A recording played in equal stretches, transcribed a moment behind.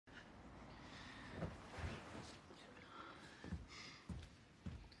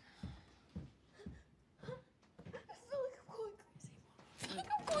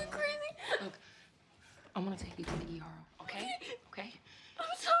take you to the ER, okay? Okay? I'm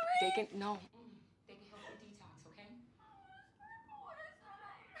sorry. They can, no. They can help you detox, okay? What is that?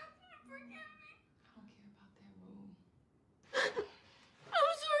 Forgive me. I don't care about that rule.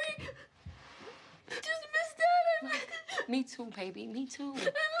 I'm sorry. Just missed that. Me too, baby. Me too. I miss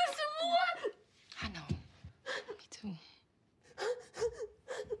him a lot. I know. Me too.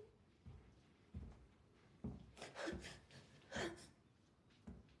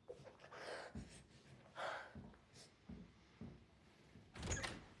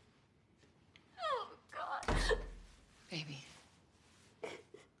 Oh, God. Baby.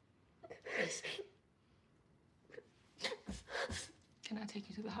 Listen. Can I take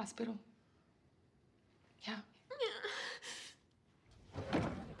you to the hospital? Yeah?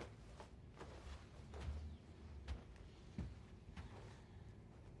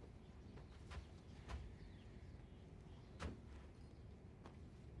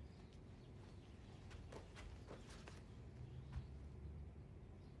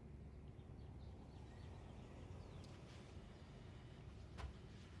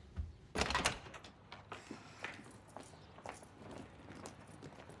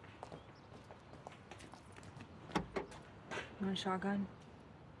 You want a shotgun?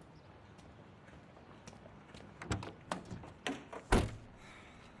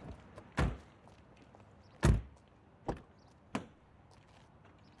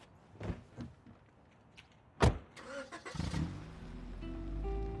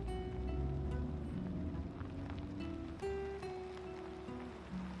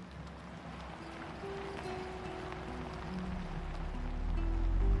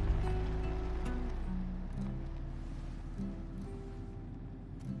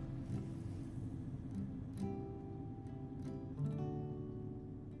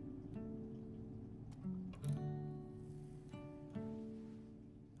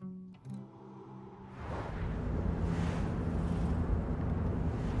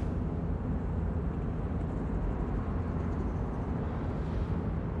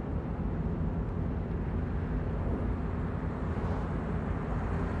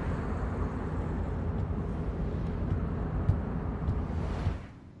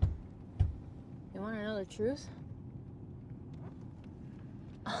 You want to know the truth?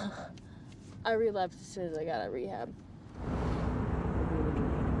 I relapsed as soon as I got out of rehab.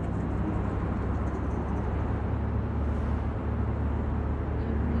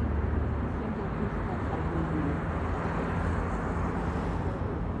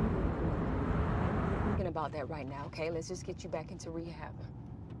 Thinking about that right now, okay? Let's just get you back into rehab.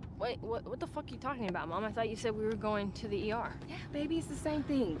 Wait, what the fuck are you talking about, Mom? I thought you said we were going to the ER. Yeah, baby, it's the same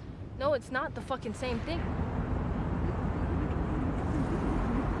thing. No, it's not the fucking same thing.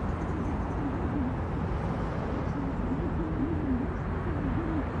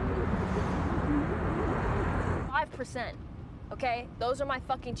 %, okay? Those are my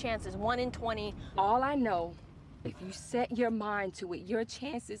fucking chances, 1 in 20. All I know, if you set your mind to it, your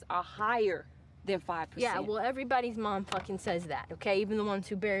chances are higher than 5%. Yeah, well, everybody's mom fucking says that, okay? Even the ones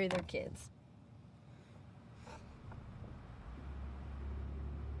who bury their kids.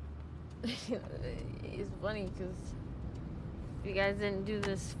 It's funny because you guys didn't do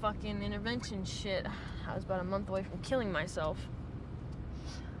this fucking intervention shit. I was about a month away from killing myself.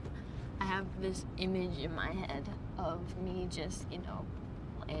 I have this image in my head of me just, you know,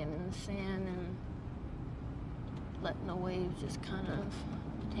 laying in the sand and letting the waves just kind of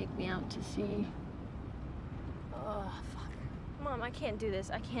take me out to sea. Oh, fuck. Mom, I can't do this.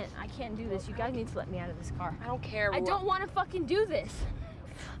 I can't do this. You guys need to let me out of this car. I don't care. I don't want to fucking do this.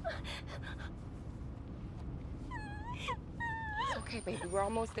 It's okay, baby. We're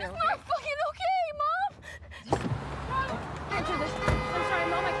almost there, okay? Oh,